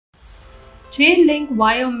Chain link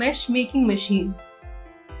wire mesh making machine.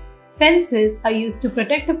 Fences are used to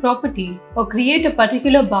protect a property or create a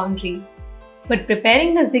particular boundary. But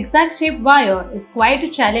preparing a zigzag-shaped wire is quite a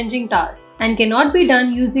challenging task and cannot be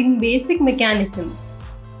done using basic mechanisms.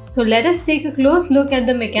 So let us take a close look at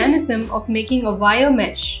the mechanism of making a wire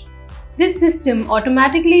mesh. This system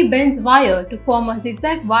automatically bends wire to form a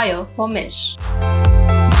zigzag wire for mesh.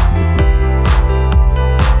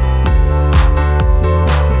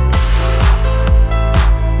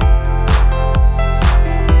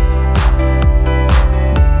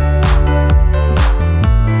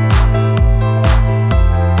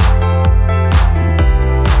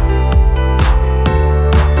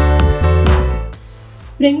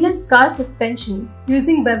 Springless car suspension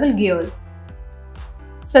using bevel gears.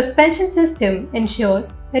 Suspension system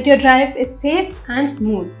ensures that your drive is safe and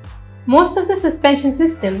smooth. Most of the suspension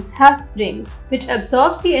systems have springs which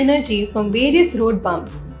absorbs the energy from various road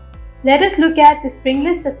bumps. Let us look at the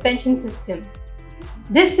springless suspension system.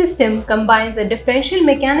 This system combines a differential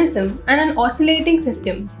mechanism and an oscillating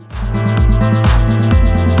system.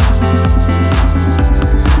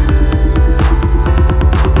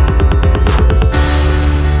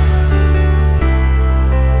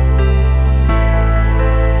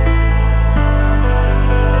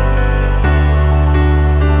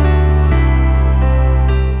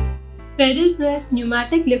 Pedal press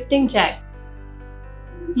pneumatic lifting jack.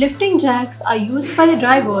 Lifting jacks are used by the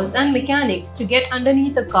drivers and mechanics to get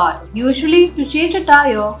underneath a car, usually to change a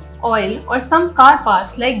tire, oil, or some car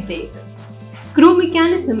parts like brakes. Screw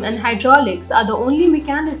mechanism and hydraulics are the only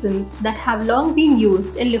mechanisms that have long been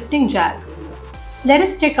used in lifting jacks. Let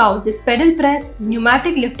us check out this pedal press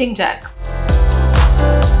pneumatic lifting jack.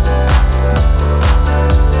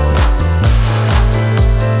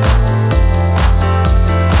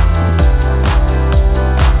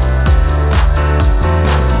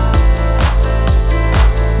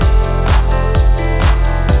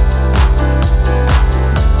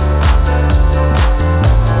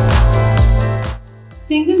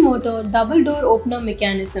 Single motor double door opener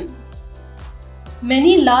mechanism.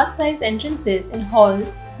 Many large size entrances in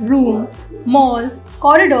halls, rooms, malls,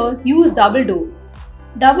 corridors use double doors.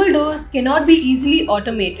 Double doors cannot be easily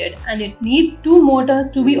automated and it needs two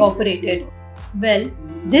motors to be operated. Well,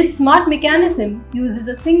 this smart mechanism uses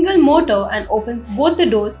a single motor and opens both the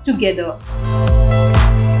doors together.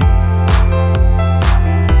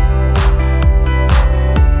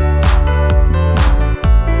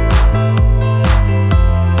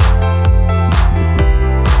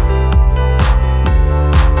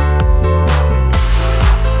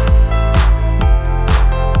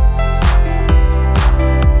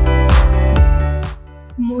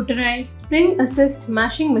 Motorized spring assist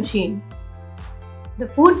mashing machine. The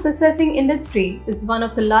food processing industry is one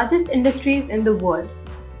of the largest industries in the world.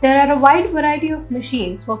 There are a wide variety of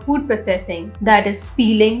machines for food processing, that is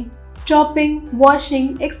peeling, chopping,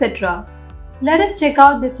 washing, etc. Let us check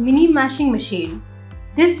out this mini mashing machine.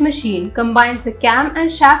 This machine combines the cam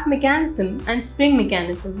and shaft mechanism and spring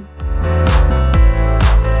mechanism.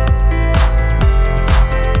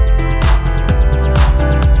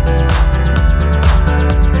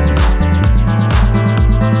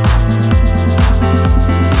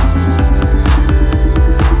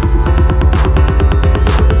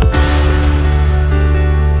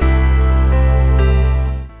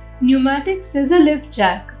 Pneumatic scissor lift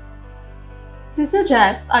jack. Scissor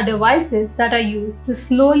jacks are devices that are used to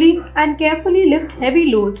slowly and carefully lift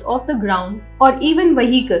heavy loads off the ground or even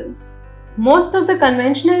vehicles. Most of the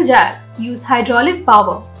conventional jacks use hydraulic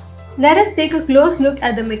power. Let us take a close look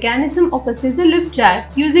at the mechanism of a scissor lift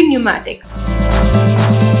jack using pneumatics.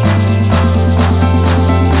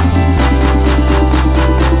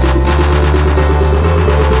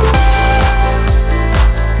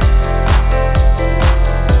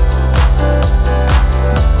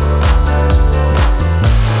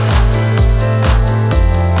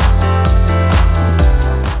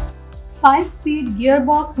 Five-speed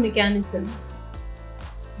gearbox mechanism.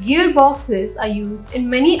 Gearboxes are used in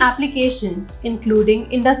many applications including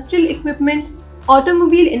industrial equipment,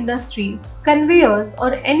 automobile industries, conveyors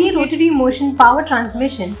or any rotary motion power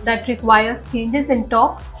transmission that requires changes in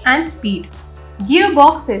torque and speed.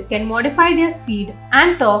 Gearboxes can modify their speed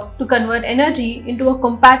and torque to convert energy into a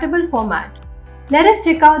compatible format. Let us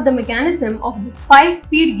check out the mechanism of this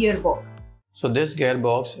 5-speed gearbox. So this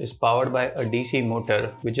gearbox is powered by a DC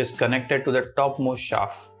motor which is connected to the topmost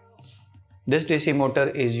shaft. This DC motor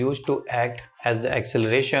is used to act as the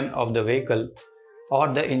acceleration of the vehicle or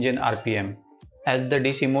the engine RPM. As the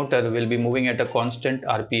DC motor will be moving at a constant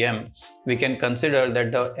RPM, we can consider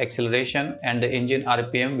that the acceleration and the engine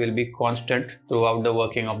RPM will be constant throughout the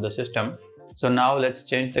working of the system. So now let's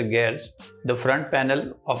change the gears. The front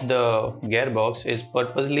panel of the gearbox is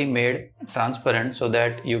purposely made transparent so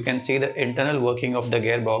that you can see the internal working of the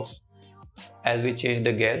gearbox as we change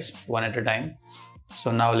the gears one at a time.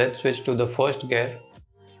 So now let's switch to the first gear.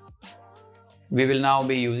 We will now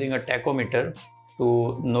be using a tachometer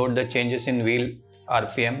to note the changes in wheel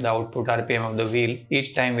RPM, the output RPM of the wheel,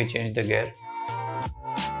 each time we change the gear.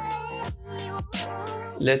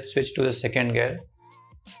 Let's switch to the second gear.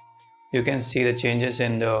 You can see the changes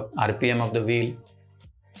in the RPM of the wheel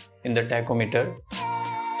in the tachometer.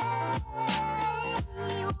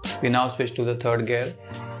 We now switch to the third gear.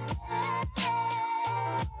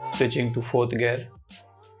 Switching to fourth gear.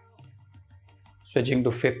 Switching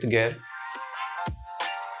to fifth gear.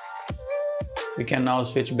 We can now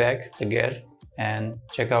switch back the gear and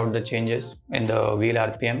check out the changes in the wheel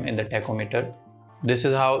RPM in the tachometer. This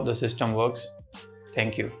is how the system works.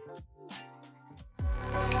 Thank you.